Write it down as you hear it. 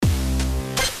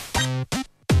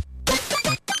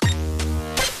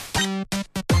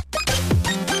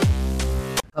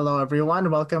Hello,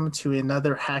 everyone. Welcome to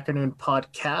another HackerNoon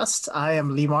podcast. I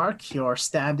am Lee Mark, your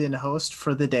stand-in host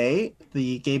for the day,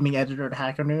 the gaming editor at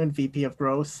HackerNoon, VP of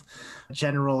Growth,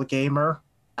 general gamer,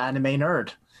 anime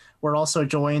nerd. We're also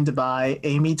joined by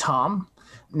Amy Tom,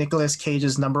 Nicolas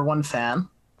Cage's number one fan,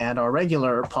 and our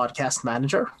regular podcast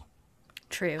manager.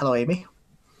 True. Hello, Amy.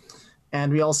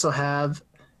 And we also have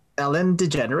Ellen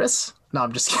DeGeneres. No,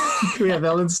 I'm just kidding. We have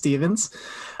Ellen Stevens,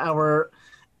 our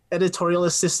editorial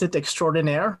assistant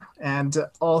extraordinaire and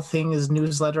all things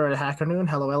newsletter at HackerNoon.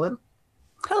 Hello, Ellen.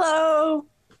 Hello.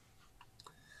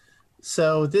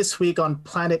 So this week on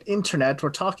Planet Internet, we're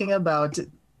talking about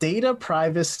data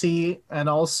privacy and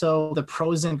also the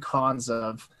pros and cons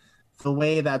of the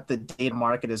way that the data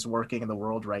market is working in the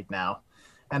world right now.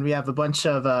 And we have a bunch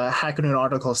of HackerNoon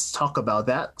articles to talk about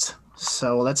that.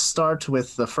 So let's start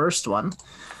with the first one,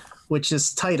 which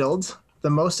is titled, "The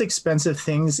Most Expensive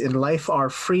Things in Life Are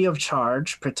Free of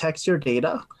Charge. Protect Your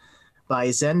Data"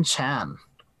 by Zen Chan.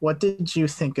 What did you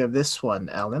think of this one,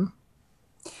 Ellen?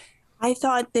 I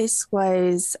thought this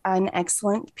was an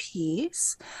excellent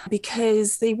piece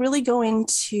because they really go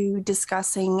into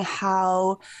discussing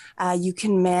how you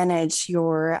can manage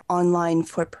your online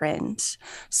footprint.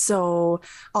 So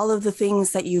all of the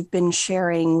things that you've been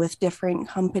sharing with different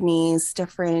companies,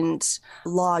 different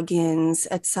logins,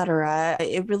 etc.,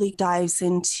 it really dives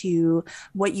into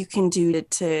what you can do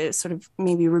to sort of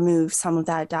maybe remove some of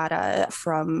that data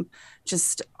from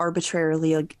just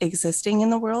arbitrarily existing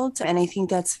in the world. And I think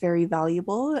that's very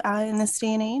valuable in this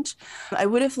day and age. I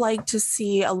would have liked to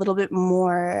see a little bit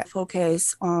more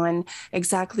focus on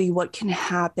exactly what can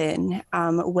happen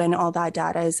when all that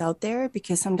data is out there,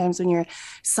 because sometimes when you're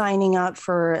signing up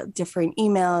for different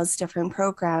emails, different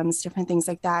programs, different things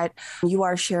like that, you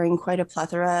are sharing quite a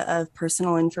plethora of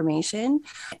personal information.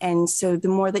 And so the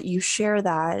more that you share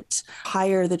that,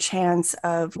 higher the chance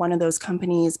of one of those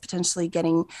companies potentially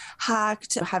getting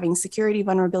hacked, having security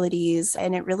vulnerabilities,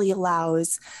 and it really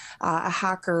allows a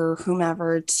hacker,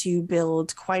 whomever, to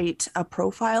build quite a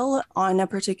profile on a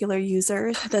particular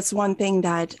user. That's one thing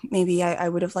that maybe I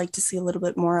would have liked to see a little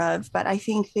bit more of, but I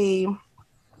think they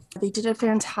did a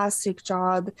fantastic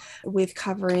job with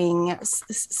covering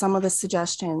some of the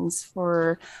suggestions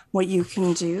for what you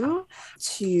can do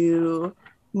to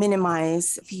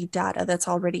minimize the data that's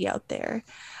already out there.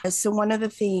 So one of the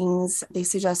things they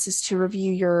suggest is to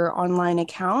review your online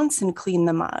accounts and clean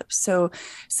them up. So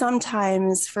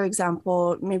sometimes, for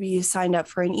example, maybe you signed up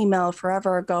for an email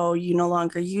forever ago, you no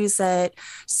longer use it.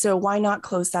 So why not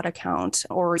close that account,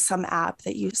 or some app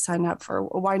that you signed up for?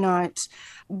 Why not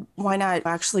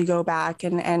actually go back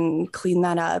and clean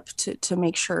that up to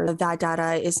make sure that that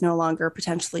data is no longer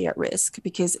potentially at risk?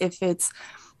 Because if it's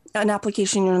an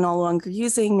application you're no longer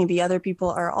using, maybe other people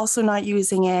are also not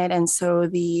using it. And so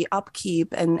the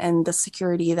upkeep and the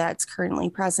security that's currently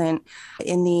present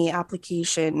in the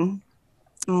application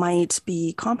might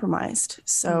be compromised.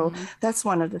 So that's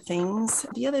one of the things.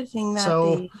 The other thing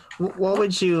that what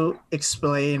would you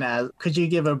explain as, could you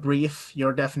give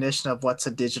your definition of what's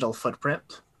a digital footprint?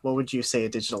 What would you say a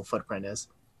digital footprint is?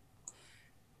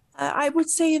 I would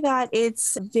say that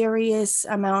it's various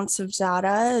amounts of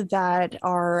data that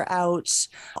are out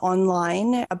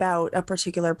online about a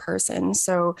particular person.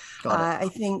 So I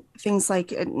think things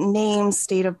like names,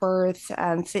 date of birth,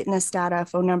 fitness data,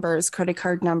 phone numbers, credit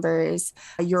card numbers,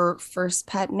 your first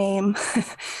pet name,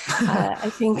 I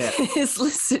think is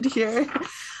listed here.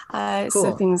 Cool.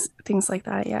 So things like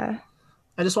that, yeah.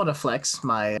 I just want to flex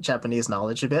my Japanese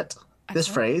knowledge a bit. This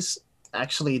phrase,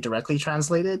 actually directly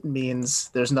translated,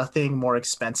 means there's nothing more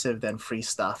expensive than free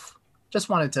stuff. Just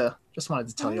wanted to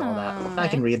tell you all that. I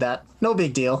can read that. No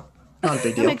big deal. Not a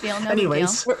big deal. No big deal.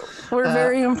 Anyways, we're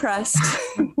very impressed.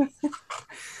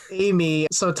 Amy,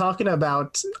 so talking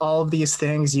about all of these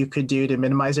things you could do to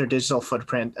minimize your digital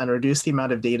footprint and reduce the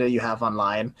amount of data you have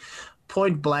online,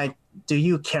 point blank, do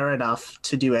you care enough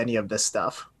to do any of this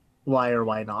stuff? Why or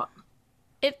why not?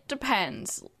 It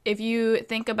depends. If you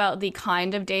think about the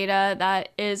kind of data that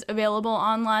is available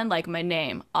online, like my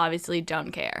name, obviously don't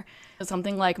care.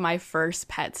 Something like my first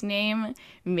pet's name,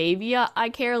 maybe I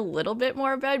care a little bit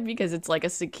more about, because it's like a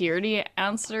security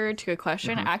answer to a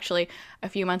question. Actually, a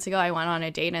few months ago, I went on a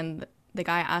date and the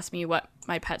guy asked me what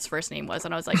my pet's first name was,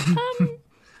 and I was like,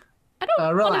 I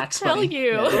don't want to tell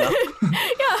you.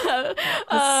 Yeah.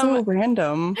 That's so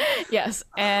random. Yes,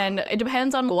 and it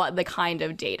depends on what the kind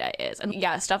of data is. And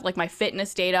yeah, stuff like my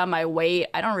fitness data, my weight,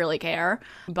 I don't really care.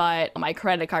 But my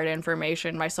credit card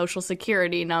information, my social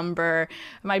security number,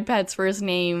 my pet's first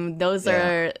name, those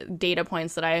are data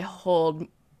points that I hold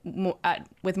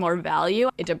with more value.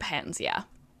 It depends, yeah.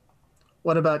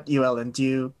 What about you, Ellen? Do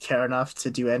you care enough to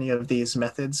do any of these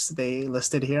methods they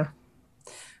listed here?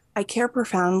 I care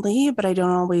profoundly, but I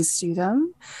don't always do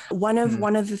them. Hmm. One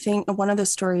of the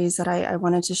stories that I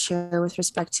wanted to share with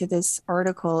respect to this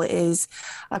article is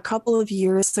a couple of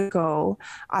years ago,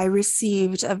 I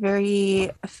received a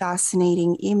very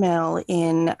fascinating email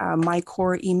in my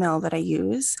core email that I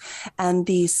use, and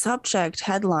the subject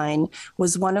headline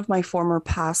was one of my former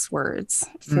passwords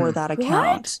for Mm. that What?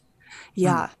 account. Mm.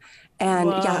 Yeah. And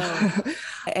Whoa.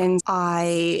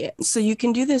 yeah, so you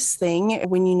can do this thing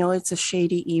when you know it's a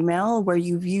shady email where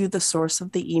you view the source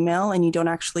of the email and you don't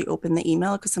actually open the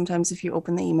email. Because sometimes if you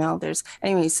open the email,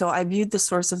 anyway, so I viewed the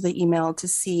source of the email to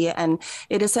see, and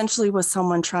it essentially was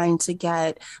someone trying to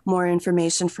get more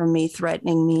information from me,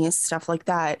 threatening me, stuff like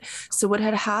that. So what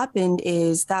had happened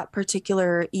is that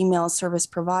particular email service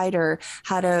provider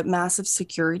had a massive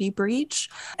security breach.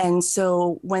 And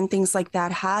so when things like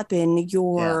that happen, Yeah.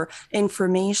 your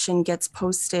information gets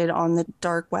posted on the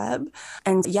dark web.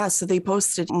 And yeah, so they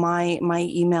posted my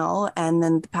email and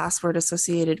then the password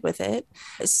associated with it.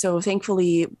 So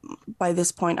thankfully by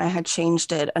this point I had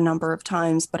changed it a number of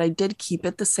times, but I did keep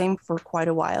it the same for quite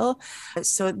a while.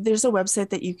 So there's a website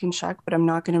that you can check, but I'm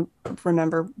not going to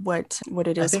remember what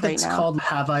it I is think right it's now. called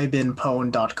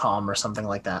haveibeenpwned.com or something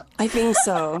like that. I think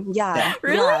so. Yeah. Yeah.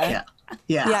 Really? Yeah. Yeah.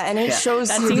 Yeah. Yeah, and it Yeah. shows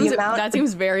That you the seems amount. that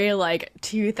seems very like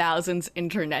 2000s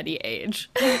internet-y age.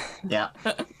 Yeah.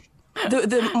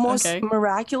 The most Okay.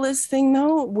 miraculous thing,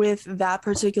 though, with that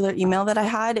particular email that I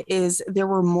had is there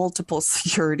were multiple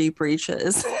security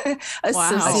breaches I Wow.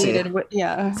 see. associated with,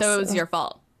 yeah. So it was your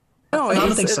fault. No, I it don't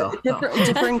was think so. No.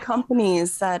 different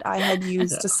companies that I had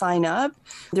used Yeah. to sign up.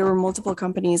 There were multiple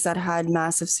companies that had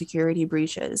massive security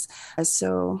breaches.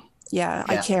 So, yeah,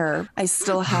 I Yeah. care. I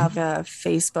still have a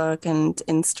Facebook and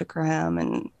Instagram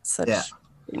and Yeah. such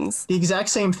things. The exact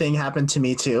same thing happened to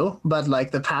me too, but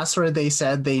like the password they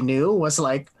said they knew was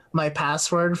like my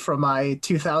password from my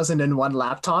 2001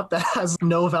 laptop that has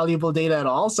no valuable data at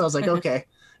all. So I was like, okay,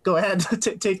 go ahead,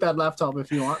 take that laptop if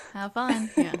you want. Have fun.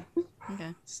 Yeah.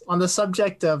 Okay. On the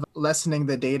subject of lessening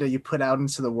the data you put out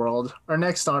into the world, our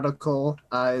next article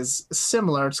is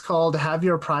similar. It's called Have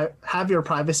Your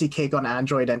Privacy Cake on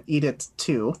Android and Eat It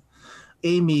Too."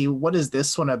 Amy, what is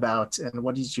this one about, and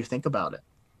what did you think about it?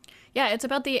 Yeah, it's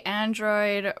about the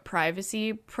Android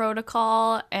privacy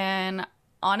protocol. And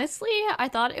honestly, I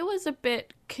thought it was a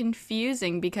bit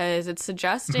confusing because it's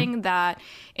suggesting that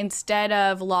instead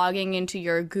of logging into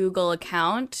your Google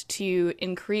account to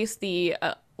increase the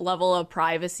level of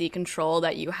privacy control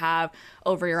that you have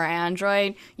over your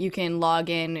Android, you can log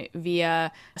in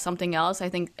via something else. I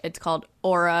think it's called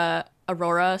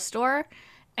Aurora Store.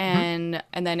 And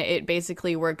then it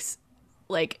basically works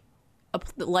like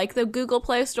like the Google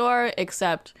Play Store,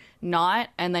 except not,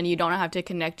 and then you don't have to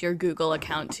connect your Google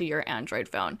account to your Android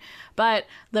phone. But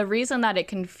the reason that it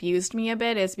confused me a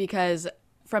bit is because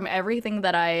from everything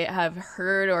that I have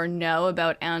heard or know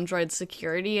about Android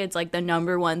security, it's like the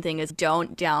number one thing is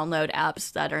don't download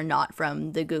apps that are not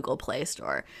from the Google Play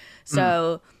Store.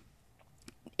 So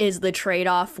is the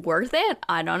trade-off worth it?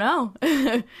 I don't know.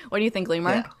 What do you think, Lee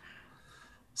Mark? Yeah.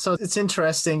 So it's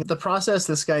interesting. The process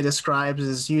this guy describes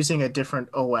is using a different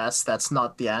OS that's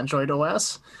not the Android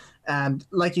OS. And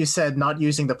like you said, not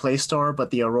using the Play Store,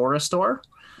 but the Aurora Store.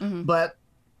 But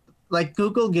like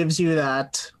Google gives you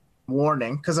that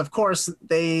warning because, of course,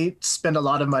 they spend a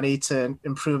lot of money to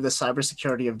improve the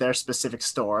cybersecurity of their specific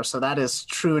store. So that is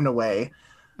true in a way.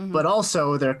 But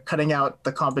also, they're cutting out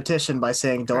the competition by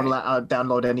saying don't Right.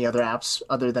 download any other apps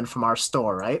other than from our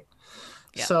store, right?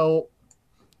 Yeah. So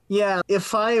yeah,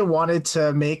 if I wanted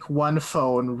to make one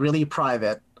phone really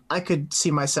private, I could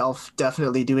see myself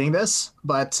definitely doing this,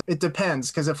 but it depends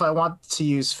because if I want to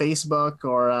use Facebook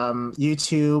or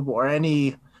YouTube or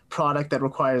any product that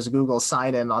requires Google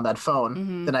sign in on that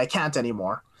phone, then I can't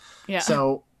anymore. Yeah.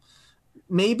 So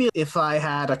maybe if I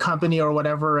had a company or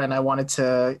whatever and I wanted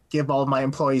to give all my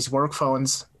employees work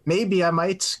phones, maybe I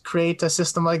might create a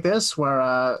system like this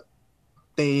where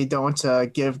they don't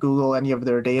give Google any of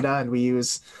their data and we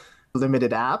use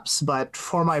limited apps. But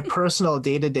for my personal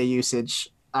day-to-day usage,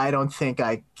 I don't think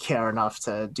I care enough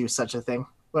to do such a thing.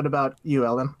 What about you,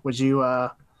 Ellen? Would you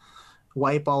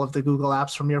wipe all of the Google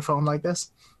apps from your phone like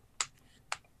this?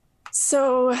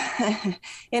 So,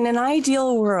 in an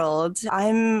ideal world,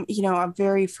 I'm, a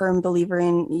very firm believer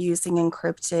in using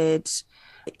encrypted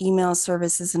email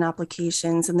services and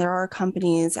applications. And there are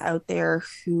companies out there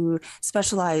who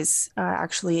specialize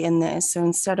actually in this. So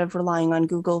instead of relying on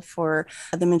Google for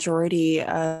the majority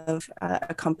of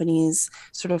a company's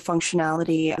sort of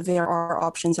functionality, there are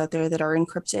options out there that are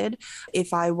encrypted.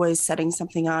 If I was setting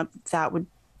something up that would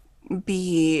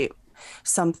be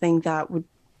something that would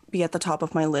be at the top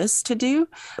of my list to do.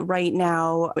 Right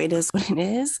now, it is what it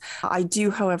is. I do,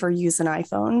 however, use an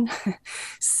iPhone.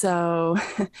 So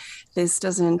this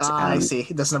doesn't I see.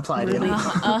 It doesn't apply to really you. You're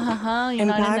not in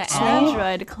the impact me.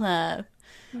 Android club.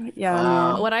 Yeah,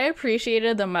 Wow. no. What I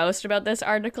appreciated the most about this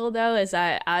article, though, is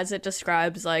that as it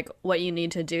describes like what you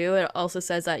need to do, it also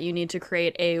says that you need to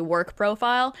create a work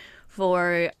profile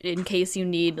for in case you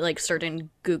need like certain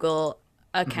Google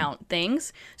account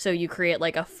things. So you create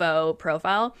like a faux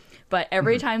profile, but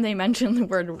every time they mention the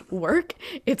word work,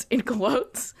 it's in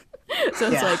quotes. So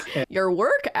it's Yeah. like your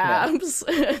work apps.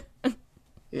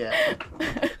 Yeah.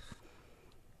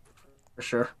 For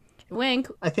sure. Wink.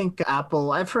 I think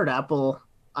I've heard Apple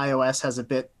iOS has a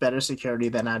bit better security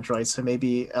than Android, so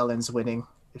maybe Ellen's winning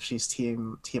if she's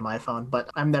team iPhone, but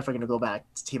I'm never going to go back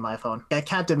to team iPhone. I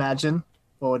can't imagine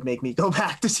what would make me go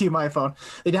back to team iPhone.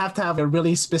 They'd have to have a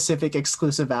really specific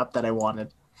exclusive app that I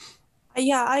wanted.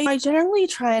 Yeah, I generally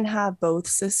try and have both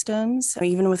systems.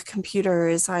 Even with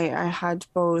computers, I had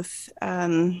both.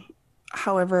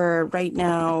 However, right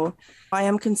now, I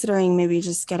am considering maybe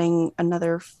just getting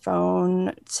another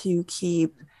phone to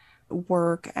keep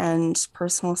work and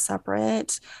personal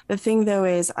separate. The thing though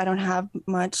is I don't have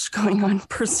much going on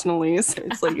personally, so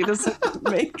it's like it doesn't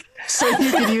make So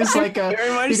you could use like a very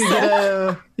much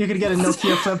you could get a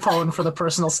Nokia flip phone for the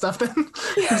personal stuff then.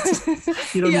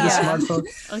 You don't need a Yeah. smartphone.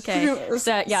 Okay.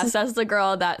 So yeah, says the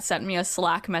girl that sent me a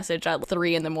Slack message at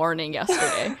 3 a.m.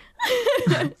 yesterday.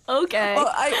 Okay.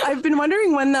 Well, I've been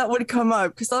wondering when that would come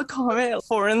up because I'll comment at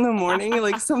 4 a.m,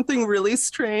 like something really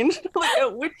strange. Like,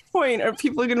 at which point are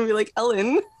people going to be like,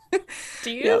 Ellen?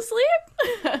 Do you Yep.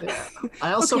 sleep?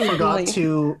 I also Okay, forgot really.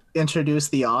 to introduce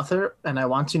the author, and I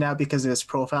want to now because of his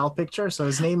profile picture. So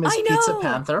his name is I Pizza know.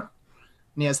 Panther,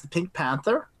 and he has the Pink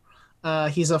Panther.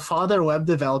 He's a father web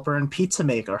developer and pizza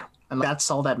maker, and that's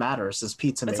all that matters is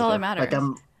pizza That's maker. all that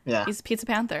matters. Yeah. He's Pizza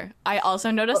Panther. I also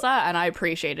noticed that and I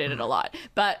appreciated it a lot.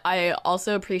 But I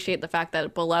also appreciate the fact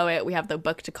that below it we have the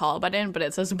book to call button, but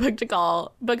it says book a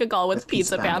call with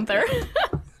Pizza Panther.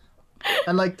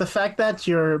 And like the fact that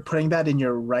you're putting that in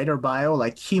your writer bio,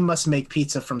 like he must make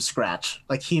pizza from scratch.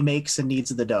 Like he makes and kneads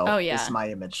the dough. Oh, yeah. Is my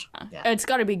image. Yeah. It's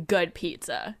got to be good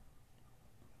pizza.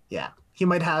 Yeah. He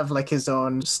might have like his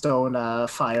own stone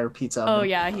fire pizza oven. Oh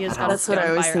yeah, he has got a That's what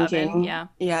I was fire thinking. oven. Yeah.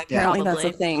 Yeah, apparently that's a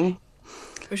Probably. thing.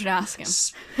 We should ask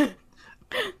him.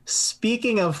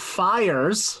 Speaking of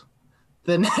fires,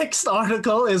 the next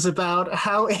article is about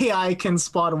how AI can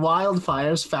spot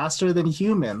wildfires faster than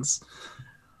humans.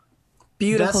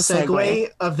 Beautiful Best segue segue.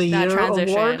 of the That year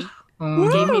transition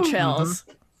award. gave me chills.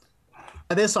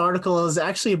 This article is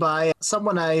actually by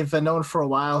someone I've known for a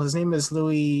while. His name is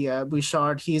Louis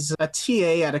Bouchard. He's a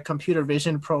TA at a computer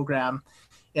vision program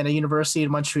in a university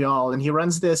in Montreal, and he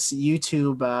runs this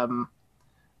YouTube,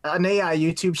 an AI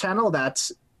YouTube channel that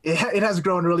it has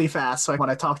grown really fast. So I want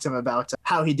to talk to him about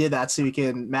how he did that so we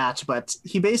can match. But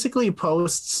he basically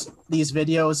posts these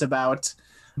videos about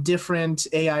different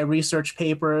AI research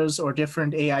papers or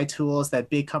different AI tools that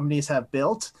big companies have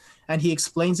built. And he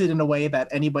explains it in a way that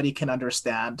anybody can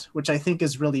understand, which I think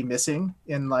is really missing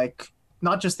in like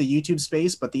not just the YouTube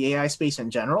space, but the AI space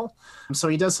in general. So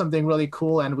he does something really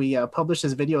cool, and we publish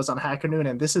his videos on HackerNoon,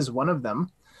 and this is one of them.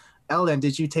 Ellen,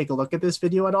 did you take a look at this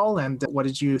video at all, and what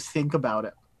did you think about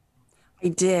it? I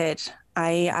did.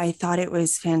 I thought it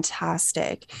was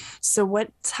fantastic. So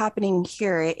what's happening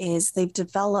here is they've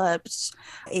developed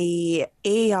a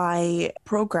AI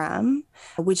program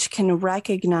which can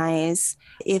recognize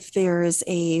if there's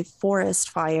a forest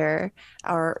fire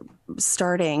or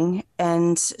starting.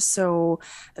 And so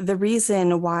the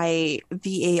reason why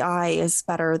the AI is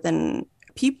better than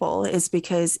people is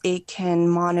because it can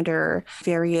monitor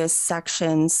various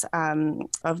sections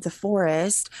of the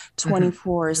forest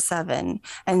 24/7.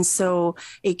 And so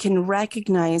it can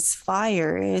recognize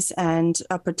fires and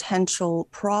a potential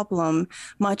problem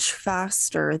much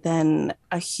faster than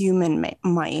a human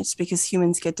might, because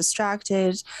humans get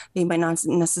distracted. They might not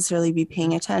necessarily be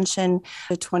paying attention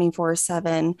to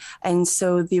 24/7. And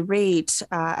so the rate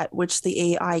at which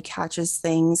the AI catches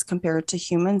things compared to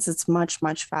humans, it's much,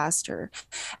 much faster.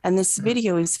 And this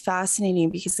video is fascinating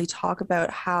because they talk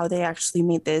about how they actually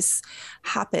made this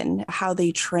happen, how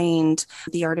they trained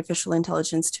the artificial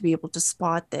intelligence to be able to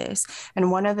spot this.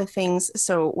 And one of the things,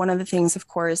 of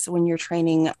course, when you're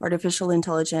training artificial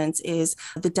intelligence is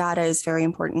the data is very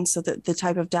important. So the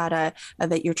type of data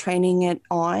that you're training it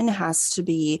on has to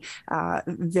be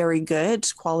very good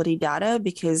quality data,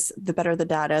 because the better the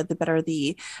data, the better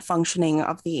the functioning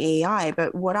of the AI.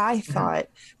 But what I thought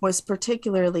was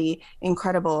particularly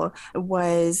incredible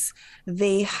was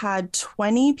they had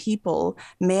 20 people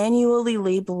manually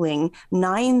labeling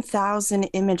 9,000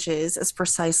 images as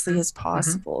precisely as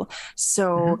possible.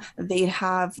 So they'd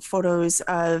have photos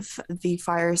of the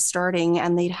fire starting,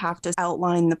 and they'd have to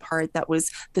outline the part that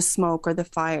was the smoke or the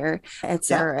fire,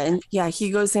 etc. And yeah,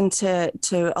 he goes into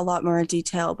a lot more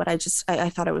detail, but I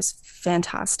thought it was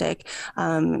fantastic.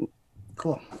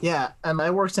 Cool. Yeah. And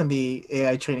I worked in the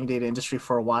AI training data industry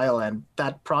for a while, and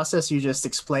that process you just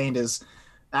explained is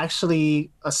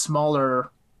actually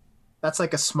that's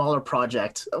like a smaller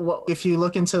project. Well, if you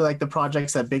look into like the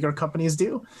projects that bigger companies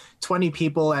do, 20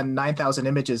 people and 9,000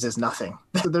 images is nothing.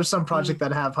 There's some project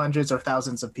that have hundreds or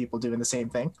thousands of people doing the same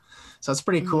thing. So it's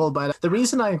pretty cool. But the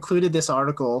reason I included this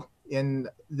article in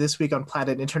This Week on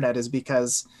Planet Internet is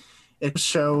because it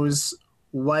shows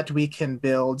what we can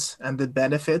build and the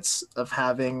benefits of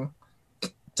having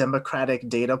democratic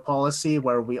data policy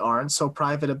where we aren't so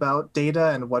private about data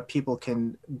and what people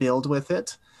can build with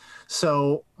it.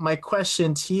 So my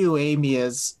question to you, Amy,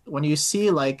 is when you see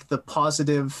like the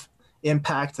positive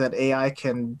impact that AI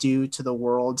can do to the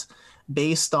world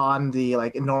based on the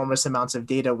like enormous amounts of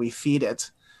data we feed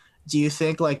it, do you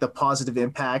think like the positive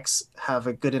impacts have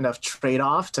a good enough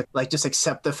trade-off to like just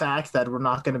accept the fact that we're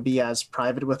not going to be as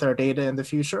private with our data in the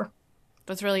future?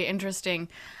 That's really interesting.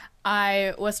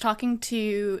 I was talking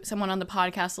to someone on the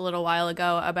podcast a little while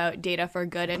ago about data for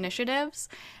good initiatives.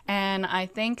 And I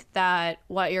think that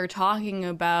what you're talking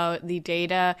about, the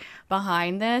data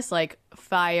behind this, like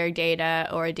fire data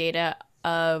or data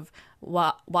of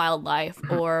wildlife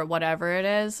or whatever it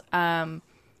is,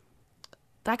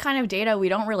 that kind of data, we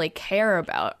don't really care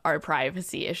about our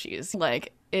privacy issues.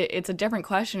 Like, it's a different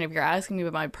question if you're asking me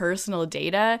about my personal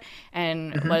data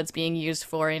and what it's being used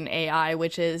for in AI,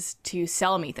 which is to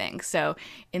sell me things. So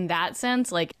in that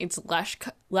sense, like, it's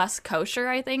less kosher,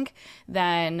 I think,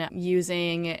 than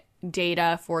using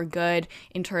data for good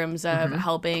in terms of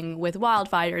helping with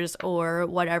wildfires or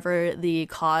whatever the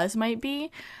cause might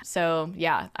be. So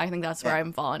yeah, I think that's where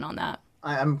I'm falling on that.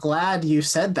 I'm glad you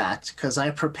said that because I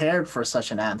prepared for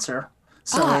such an answer.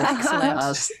 So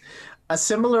excellent. A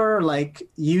similar like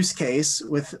use case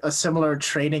with a similar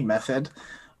training method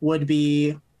would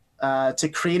be to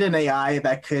create an AI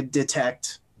that could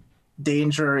detect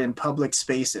danger in public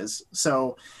spaces.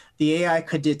 So the AI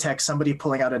could detect somebody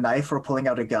pulling out a knife or pulling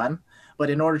out a gun.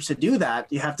 But in order to do that,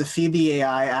 you have to feed the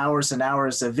AI hours and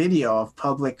hours of video of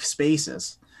public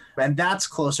spaces. And that's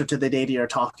closer to the data you're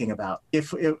talking about.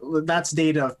 If that's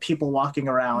data of people walking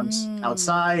around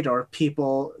outside or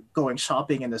people going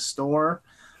shopping in a store.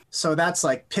 So that's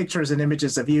like pictures and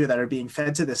images of you that are being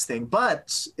fed to this thing,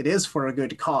 but it is for a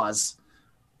good cause.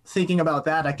 Thinking about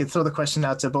that, I could throw the question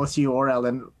out to both you or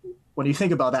Ellen. When you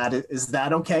think about that, is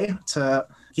that okay to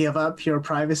give up your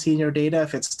privacy and your data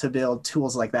if it's to build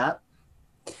tools like that?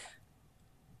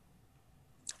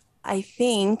 I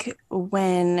think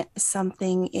when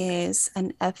something is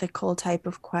an ethical type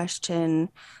of question,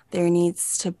 there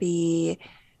needs to be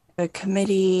a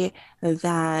committee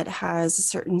that has a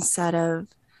certain set of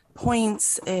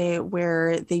points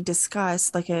where they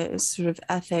discuss like a sort of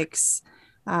ethics.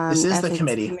 This is the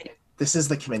committee. This is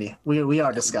the committee. We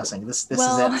are discussing this. This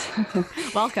is it.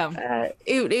 Welcome.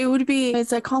 It would be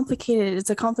it's a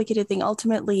complicated thing.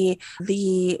 Ultimately,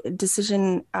 the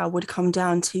decision would come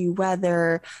down to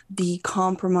whether the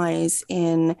compromise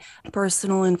in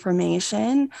personal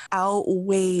information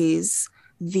outweighs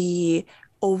the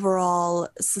overall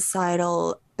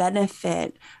societal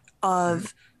benefit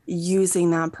of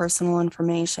using that personal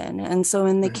information. And so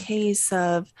in the case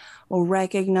of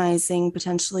recognizing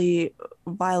potentially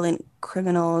violent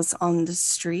criminals on the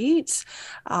street,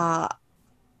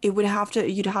 you'd have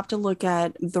to look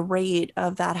at the rate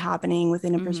of that happening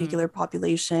within a particular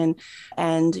population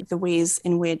and the ways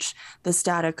in which this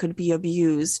data could be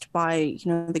abused by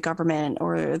the government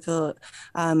or the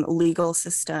legal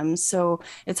system. So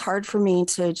it's hard for me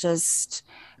to just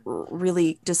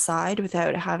really decide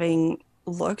without having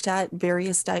looked at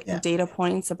various data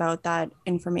points about that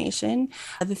information.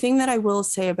 The thing that I will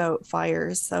say about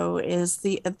fires, though, is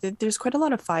there's quite a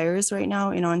lot of fires right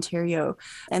now in Ontario.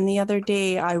 And the other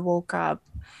day I woke up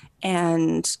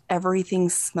and everything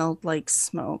smelled like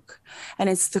smoke. And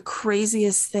it's the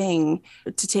craziest thing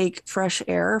to take fresh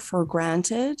air for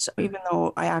granted, even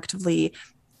though I actively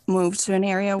move to an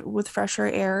area with fresher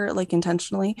air, like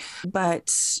intentionally,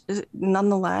 but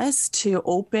nonetheless, to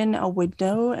open a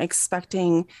window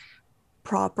expecting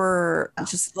proper,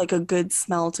 just like a good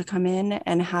smell to come in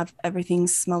and have everything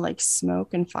smell like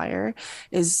smoke and fire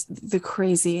is the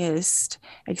craziest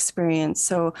experience.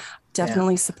 So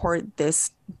definitely support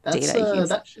this That's data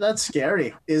usage. that's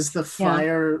scary. Is the Yeah.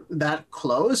 fire that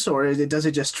close, or does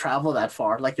it just travel that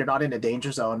far? Like you're not in a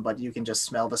danger zone, but you can just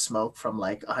smell the smoke from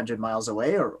like 100 miles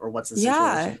away, or what's the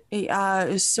Yeah,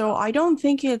 situation? so I don't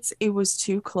think it was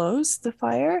too close, the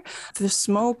fire. The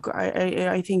smoke,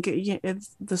 I think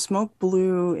the smoke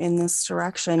blew in this I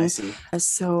direction. see.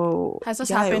 So Has this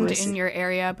yeah, it happened was. in your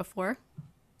area before?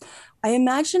 I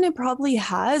imagine it probably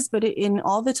has, but in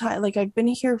all the time, like I've been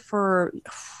here for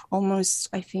almost,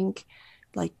 I think,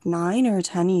 like 9 or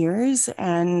 10 years,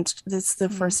 and this is the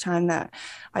Mm. first time that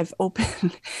I've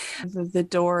opened the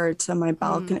door to my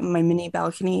balcony, Mm. my mini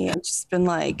balcony, and just been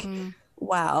like, Mm.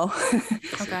 wow. I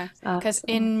see. Okay. Because So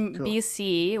in Cool.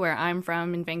 BC, where I'm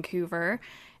from in Vancouver,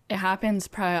 it happens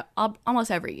almost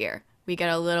every year. We get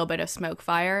a little bit of smoke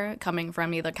fire coming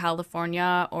from either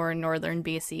California or northern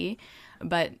BC.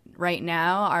 But right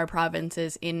now, our province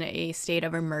is in a state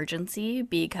of emergency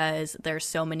because there's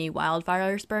so many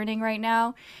wildfires burning right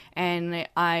now. And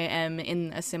I am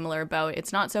in a similar boat.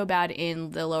 It's not so bad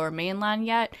in the lower mainland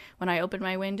yet when I open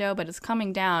my window, but it's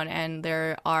coming down, and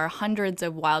there are hundreds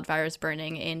of wildfires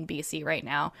burning in BC right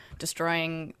now,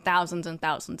 destroying thousands and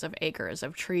thousands of acres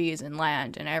of trees and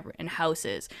land and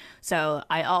houses. So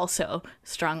I also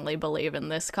strongly believe in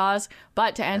this cause.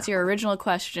 But to Yeah. answer your original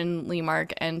question, Lee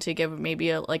Mark, and to give maybe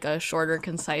a shorter,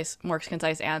 concise, more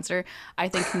concise answer, I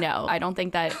think no. I don't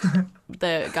think that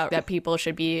that people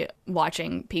should be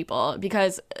watching people,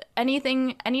 because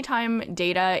anytime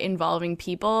data involving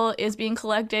people is being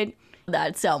collected,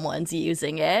 that someone's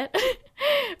using it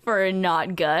for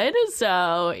not good.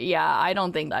 So yeah, I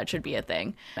don't think that should be a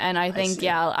thing. And I I think, see.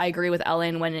 yeah, I agree with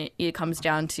Ellen when it comes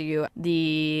down to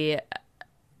the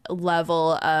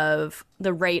level of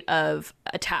the rate of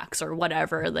attacks or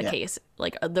whatever the Yeah. case,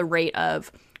 like the rate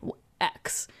of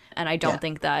X. And I Yeah. don't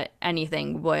think that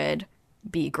anything would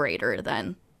be greater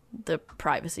than the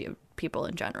privacy of people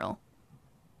in general.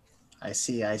 I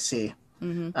see. I see.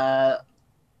 Hmm. Uh,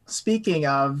 Speaking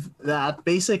of that,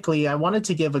 basically, I wanted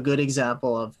to give a good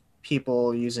example of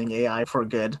people using AI for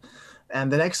good. And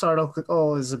the next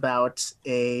article is about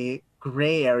a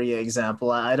gray area example.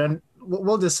 I don't,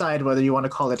 we'll decide whether you want to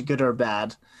call it good or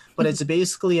bad, but it's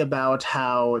basically about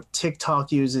how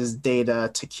TikTok uses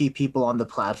data to keep people on the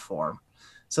platform.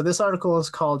 So this article is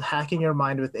called Hacking Your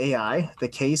Mind with AI, The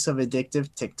Case of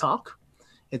Addictive TikTok.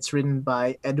 It's written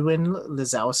by Edwin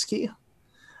Lizowski.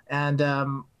 And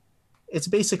it's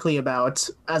basically about,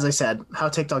 as I said, how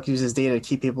TikTok uses data to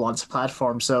keep people on its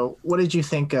platform. So, what did you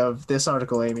think of this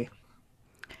article, Amy?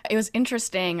 It was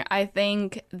interesting. I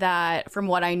think that from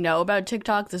what I know about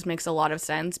TikTok, this makes a lot of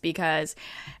sense because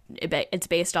it's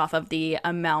based off of the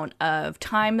amount of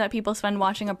time that people spend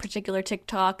watching a particular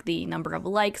TikTok, the number of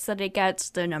likes that it gets,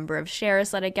 the number of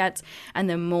shares that it gets, and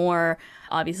the more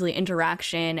obviously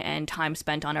interaction and time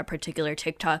spent on a particular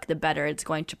TikTok, the better it's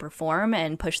going to perform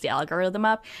and push the algorithm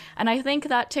up. And I think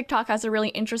that TikTok has a really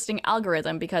interesting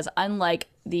algorithm because unlike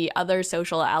the other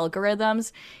social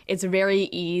algorithms, it's very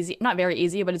easy, not very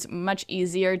easy, but it's much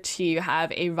easier to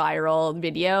have a viral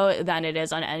video than it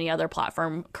is on any other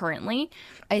platform currently.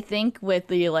 I think with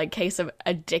the case of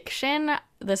addiction,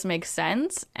 this makes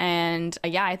sense. And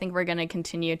yeah, I think we're going to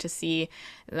continue to see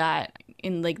that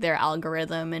in their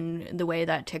algorithm and the way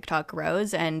that TikTok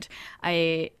grows. And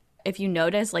if you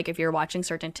notice, if you're watching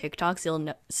certain TikToks,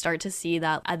 you'll start to see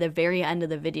that at the very end of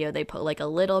the video, they put a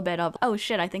little bit of, oh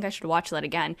shit, I think I should watch that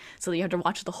again. So you have to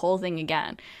watch the whole thing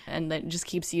again. And that just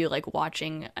keeps you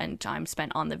watching and time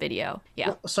spent on the video.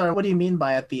 Yeah. Sorry, what do you mean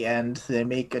by at the end they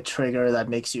make a trigger that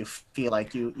makes you feel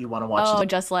like you want to watch Oh, it?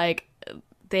 just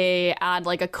they add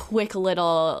a quick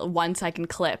little 1 second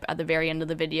clip at the very end of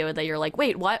the video that you're like,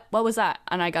 wait, what was that?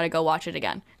 And I gotta go watch it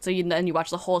again. So then you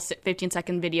watch the whole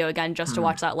 15-second video again just to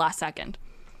watch that last second.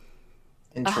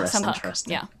 Interesting, Some hook.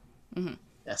 interesting. Yeah.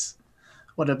 Yes.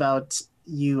 What about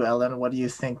you, Ellen? What do you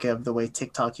think of the way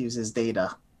TikTok uses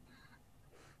data?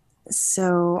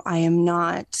 So I am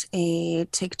not a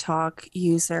TikTok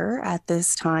user at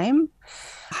this time.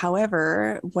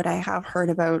 However, what I have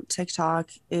heard about TikTok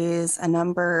is a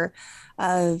number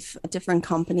of different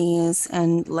companies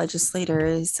and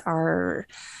legislators are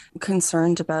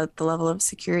concerned about the level of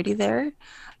security there.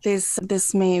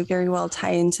 This may very well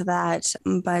tie into that,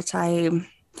 but I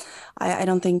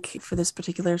don't think for this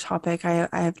particular topic I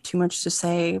have too much to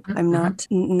say. I'm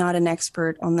Mm-hmm. not an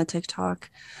expert on the TikTok.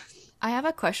 I have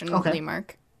a question, Okay. Lee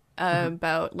Mark, Mm-hmm.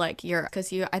 about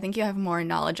because I think you have more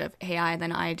knowledge of AI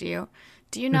than I do.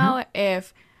 Do you Mm-hmm. know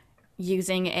if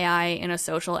using AI in a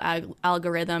social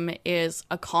algorithm is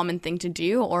a common thing to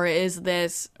do, or is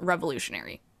this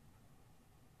revolutionary?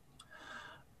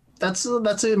 That's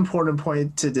an important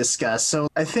point to discuss. So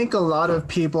I think a lot of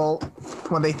people,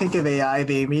 when they think of AI,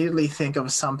 they immediately think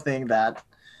of something that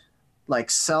like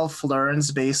self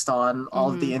learns based on all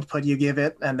of the input you give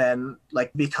it and then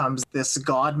like becomes this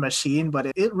god machine, but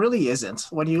it really isn't.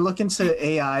 When you look into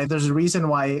AI, there's a reason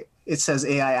why it says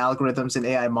AI algorithms and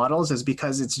AI models, is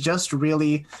because it's just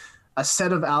really a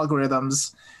set of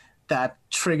algorithms that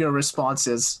trigger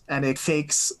responses, and it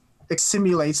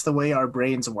simulates the way our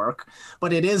brains work,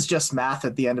 but it is just math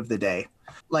at the end of the day.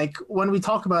 Like when we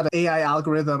talk about an AI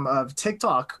algorithm of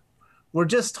TikTok, we're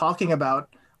just talking about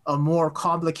a more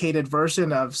complicated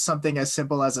version of something as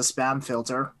simple as a spam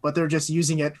filter, but they're just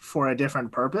using it for a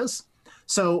different purpose.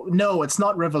 So no, it's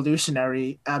not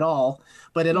revolutionary at all,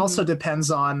 but it also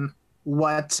depends on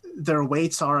what their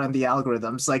weights are on the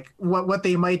algorithms, like what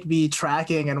they might be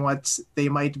tracking and what they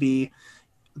might be,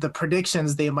 the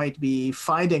predictions they might be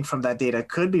finding from that data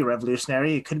could be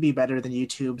revolutionary. It could be better than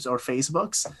YouTube's or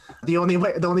Facebook's. The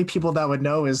only people that would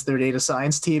know is their data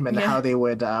science team and how they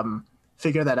would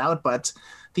figure that out. But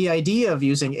the idea of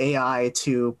using AI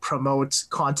to promote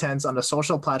content on a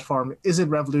social platform isn't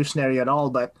revolutionary at all.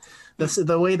 But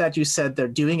the way that you said they're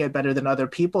doing it better than other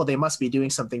people, they must be doing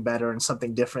something better and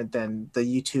something different than the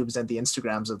YouTubes and the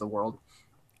Instagrams of the world.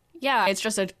 Yeah, it's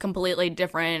just a completely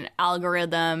different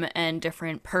algorithm and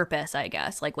different purpose, I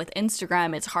guess. Like with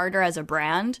Instagram, it's harder as a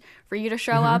brand for you to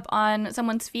show up on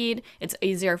someone's feed. It's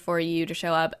easier for you to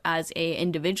show up as an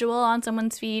individual on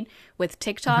someone's feed. With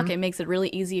TikTok, it makes it really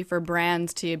easy for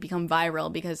brands to become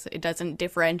viral because it doesn't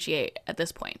differentiate at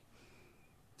this point.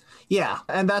 Yeah,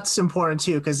 and that's important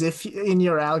too, because if in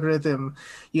your algorithm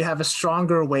you have a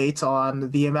stronger weight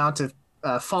on the amount of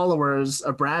followers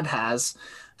a brand has,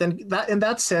 then that in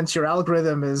that sense, your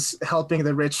algorithm is helping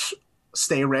the rich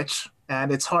stay rich,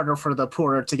 and it's harder for the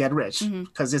poorer to get rich,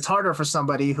 because it's harder for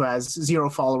somebody who has 0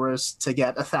 followers to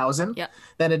get 1,000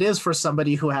 than it is for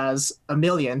somebody who has 1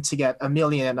 million to get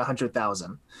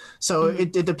 1,100,000. So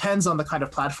it depends on the kind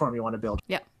of platform you want to build.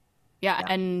 Yeah,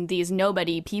 and these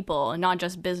nobody people, not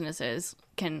just businesses,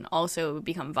 can also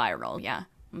become viral.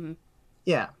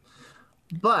 Yeah.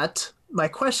 But my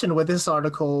question with this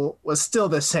article was still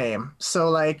the same. So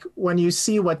like when you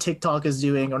see what TikTok is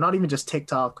doing, or not even just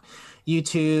TikTok,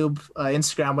 YouTube,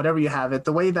 Instagram, whatever you have it,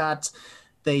 the way that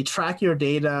they track your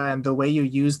data and the way you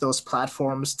use those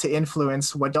platforms to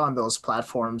influence what's on those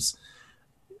platforms,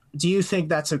 do you think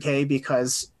that's okay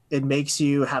because it makes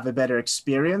you have a better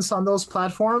experience on those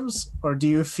platforms? Or do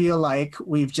you feel like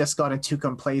we've just gotten too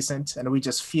complacent and we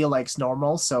just feel like it's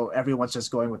normal, so everyone's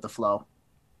just going with the flow?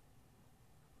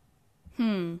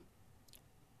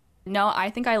 No, I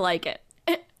think I like it.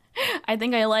 I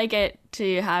think I like it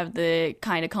to have the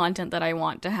kind of content that I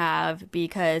want to have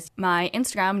because my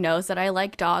Instagram knows that I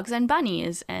like dogs and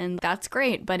bunnies, and that's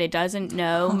great, but it doesn't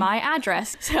know my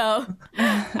address. So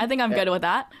I think I'm good with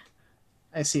that.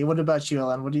 I see. What about you,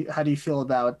 Ellen? How do you feel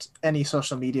about any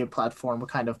social media platform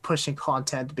kind of pushing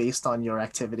content based on your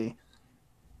activity?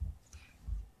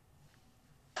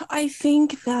 I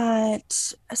think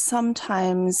that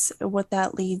sometimes what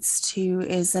that leads to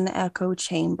is an echo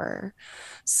chamber.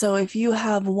 So if you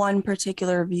have one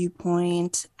particular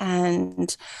viewpoint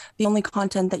and the only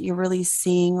content that you're really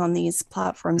seeing on these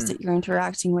platforms that you're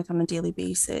interacting with on a daily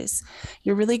basis,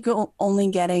 you're really only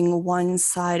getting one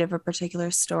side of a particular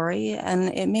story,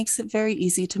 and it makes it very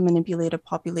easy to manipulate a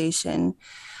population.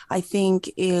 I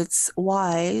think it's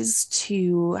wise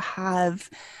to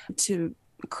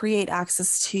create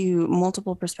access to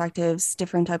multiple perspectives,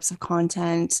 different types of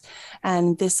content,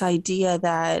 and this idea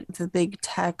that the big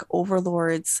tech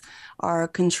overlords are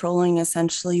controlling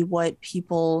essentially what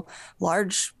people,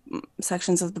 large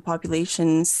sections of the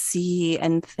population, see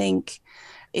and think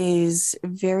is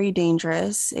very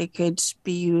dangerous. It could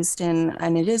be used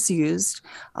and it is used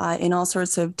in all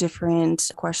sorts of different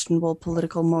questionable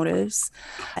political motives.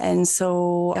 And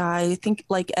so I think,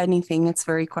 like anything, it's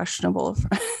very questionable.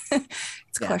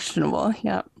 It's questionable.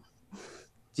 Yeah.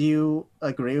 Do you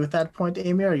agree with that point,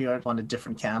 Amy, or are you on a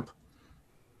different camp?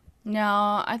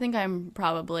 No, I think I'm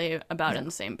probably about in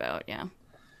the same boat. Yeah.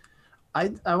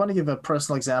 I want to give a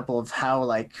personal example of how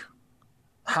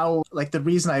the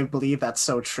reason I believe that's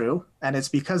so true, and it's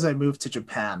because I moved to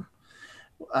Japan.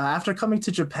 After coming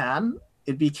to Japan,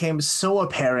 it became so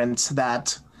apparent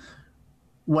that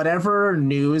whatever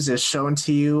news is shown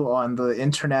to you on the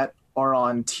internet or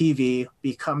on TV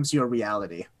becomes your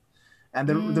reality. And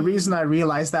the reason I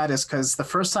realized that is because the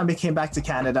first time I came back to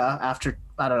Canada after,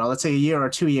 I don't know, let's say a year or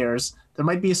 2 years, there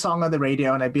might be a song on the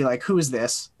radio and I'd be like, who is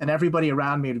this? And everybody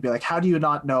around me would be like, how do you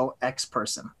not know X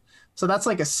person? So that's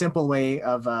like a simple way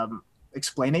of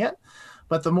explaining it.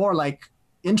 But the more like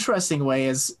interesting way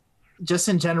is just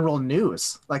in general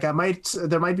news. Like there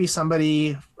might be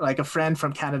somebody, like a friend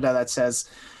from Canada, that says,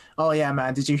 oh yeah,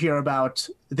 man, did you hear about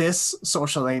this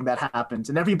social thing that happened?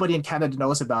 And everybody in Canada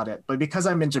knows about it. But because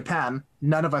I'm in Japan,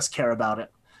 none of us care about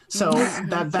it. So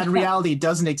that reality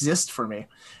doesn't exist for me.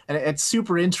 And it's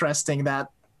super interesting that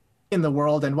in the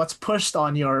world, and what's pushed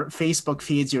on your Facebook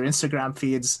feeds, your Instagram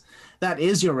feeds, that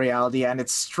is your reality, and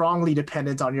it's strongly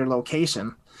dependent on your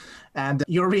location. And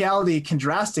your reality can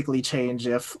drastically change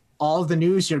if all of the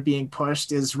news you're being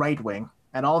pushed is right wing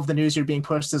and all of the news you're being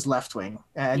pushed is left wing,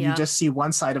 and you just see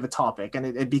one side of a topic, and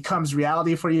it becomes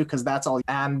reality for you because that's all.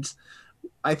 And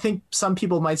I think some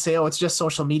people might say, oh, it's just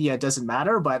social media, it doesn't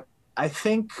matter. But I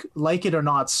think, like it or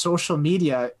not, social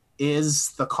media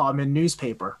is the common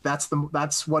newspaper. That's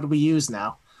what we use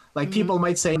now. Like people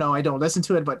might say, no, I don't listen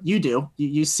to it, but you do.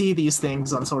 You see these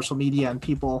things on social media, and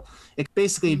people, it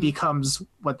basically becomes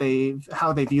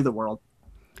how they view the world.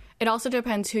 It also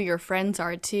depends who your friends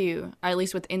are too, at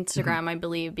least with Instagram, I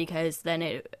believe, because then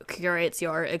it curates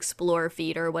your explore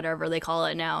feed or whatever they call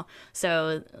it now.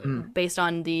 So based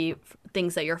on the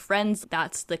things that your friends,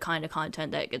 that's the kind of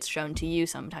content that gets shown to you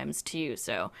sometimes too.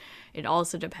 So it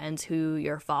also depends who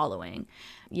you're following.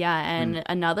 Yeah, and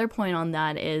another point on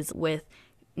that is with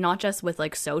not just with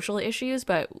like social issues,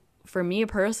 but for me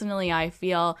personally, I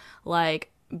feel like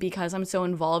because I'm so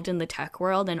involved in the tech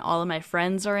world and all of my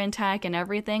friends are in tech and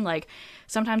everything, like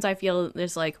sometimes I feel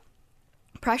there's like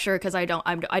pressure because I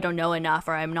don't know enough,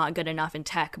 or I'm not good enough in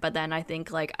tech. But then I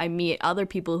think like I meet other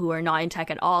people who are not in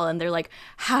tech at all, and they're like,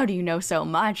 how do you know so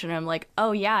much? And I'm like,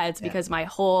 oh yeah, it's because my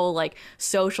whole like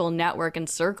social network and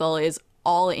circle is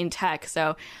all in tech.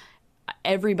 So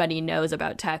everybody knows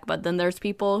about tech, but then there's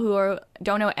people who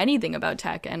don't know anything about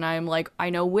tech, and I'm like, I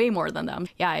know way more than them.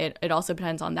 Yeah, it also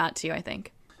depends on that too, I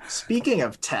think. Speaking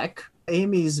of tech,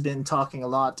 Amy's been talking a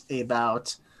lot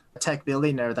about a tech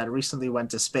billionaire that recently went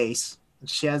to space.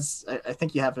 She has, I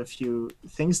think you have a few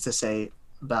things to say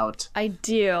about I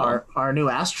do. Our new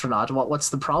astronaut. What's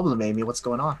the problem, Amy? What's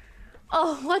going on?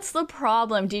 Oh, what's the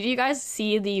problem? Did you guys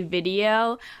see the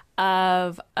video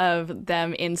of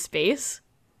them in space?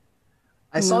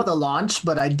 I saw the launch,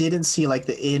 but I didn't see like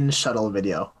the in-shuttle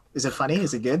video. Is it funny?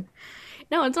 Is it good?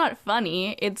 No, it's not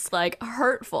funny. It's like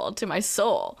hurtful to my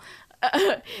soul.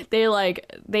 They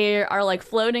are like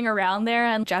floating around there,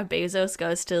 and Jeff Bezos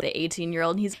goes to the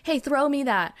 18-year-old and he's, hey, throw me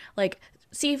that. Like,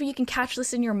 see if you can catch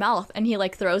this in your mouth. And he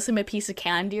like throws him a piece of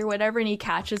candy or whatever, and he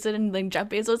catches it, and then Jeff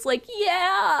Bezos like,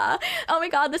 yeah, oh my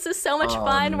God, this is so much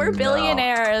fun. We're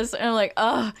billionaires. And I'm like,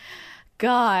 oh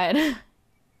God.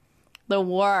 The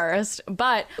worst.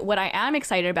 But what I am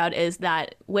excited about is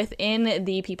that within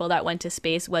the people that went to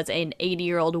space was an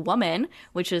 80-year-old woman,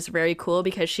 which is very cool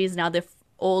because she's now the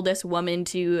oldest woman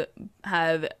to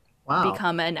have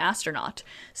become an astronaut.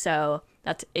 So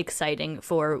that's exciting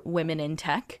for women in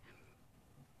tech.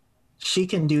 She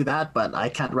can do that, but I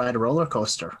can't ride a roller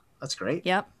coaster. That's great.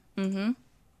 Yep. And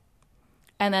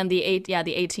then the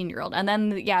 18-year-old. And then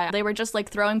they were just like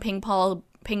throwing ping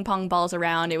pong balls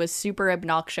around. It was super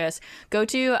obnoxious. Go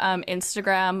to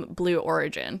Instagram Blue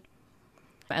Origin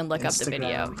and look up the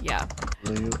video. Yeah,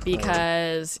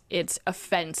 because it's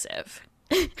offensive.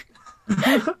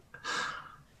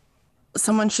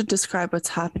 Someone should describe what's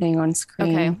happening on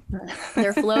screen. Okay.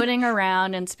 They're floating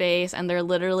around in space, and they're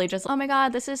literally just, oh my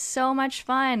God, this is so much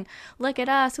fun. Look at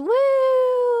us.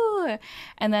 Woo!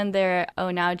 And then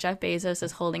now Jeff Bezos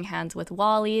is holding hands with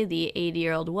Wally, the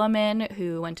 80-year-old woman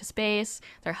who went to space.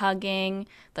 They're hugging.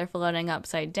 They're floating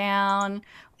upside down.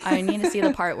 I need to see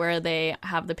the part where they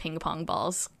have the ping pong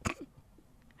balls.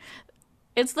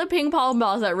 It's the ping pong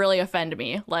balls that really offend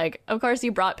me. Like, of course,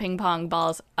 you brought ping pong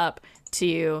balls up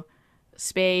to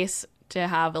space to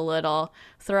have a little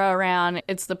throw around.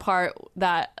 It's the part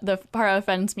that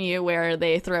offends me where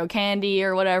they throw candy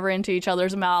or whatever into each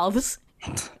other's mouths.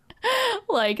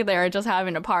 Like they're just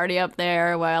having a party up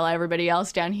there while everybody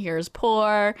else down here is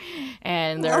poor,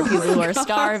 and there are people who are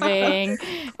starving,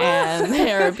 and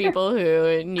there are people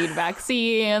who need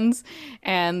vaccines,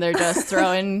 and they're just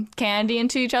throwing candy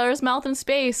into each other's mouth in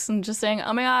space and just saying,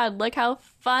 oh my God, look how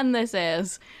fun this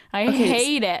is. I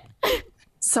hate it.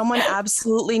 Someone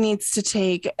absolutely needs to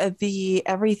take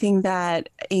everything that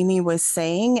Amy was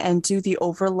saying and do the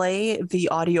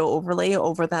audio overlay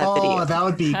over that video. Oh, that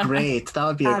would be great. That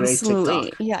would be a great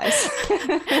TikTok. Yes.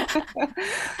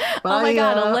 Oh my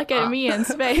God, look at me in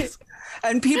space.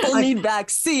 And people need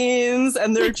vaccines,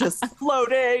 and they're just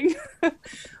floating.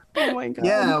 Oh my God.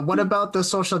 Yeah, what about the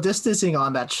social distancing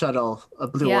on that shuttle,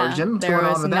 Blue Origin? What's there going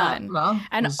was on with none. that? No?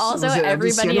 And also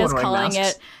everybody is calling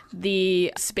it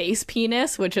the space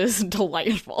penis, which is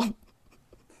delightful.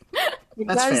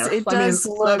 That's fair. It I mean, does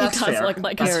look that's It does fair. look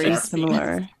like That's very fair.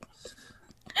 similar.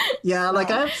 Yeah, like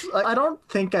No. I don't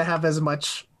think I have as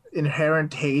much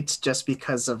inherent hate just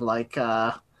because of like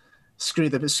screw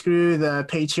the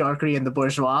patriarchy and the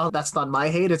bourgeois. That's not my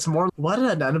hate. It's more what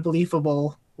an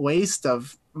unbelievable waste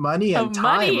of money Of and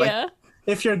time. money. Like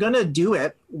if you're gonna do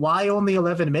it, why only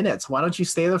 11 minutes? Why don't you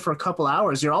stay there for a couple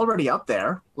hours? You're already up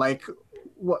there. Like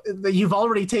you've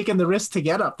already taken the risk to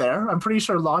get up there. I'm pretty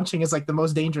sure launching is like the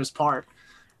most dangerous part.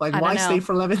 Like I don't why stay know.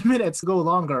 for 11 minutes? Go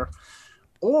longer.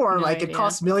 Or No like it idea.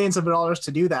 costs millions of dollars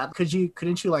to do that.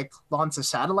 Couldn't you like launch a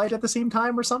satellite at the same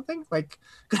time or something? Like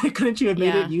couldn't you have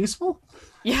made Yeah. it useful?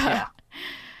 Yeah.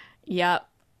 Yep.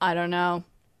 I don't know.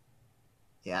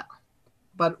 Yeah.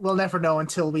 But we'll never know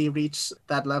until we reach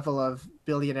that level of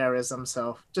billionaireism.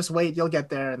 So just wait, you'll get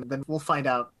there and then we'll find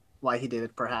out why he did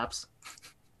it perhaps.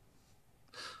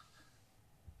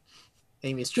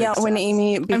 Amy's Yeah, trick when set.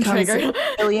 Amy becomes triggered. a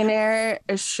billionaire,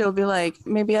 she'll be like,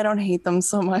 maybe I don't hate them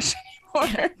so much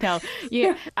anymore. No.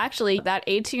 You actually that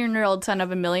 18-year-old son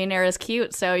of a millionaire is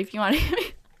cute. So if you want to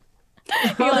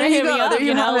if you Well, want to there you hit me go. up, There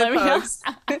you know, have let it, me know.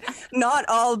 folks. Not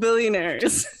all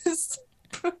billionaires.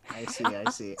 I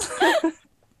see.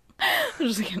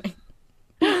 Just kidding.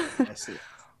 I see.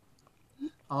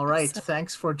 All right.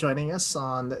 Thanks for joining us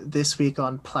on This Week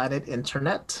on Planet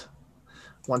Internet.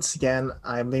 Once again,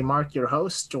 I'm Lee Mark, your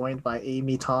host, joined by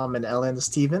Amy, Tom, and Ellen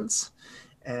Stevens.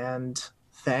 And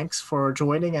thanks for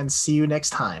joining and see you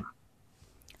next time.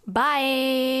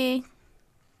 Bye.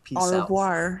 Peace Au out.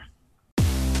 revoir.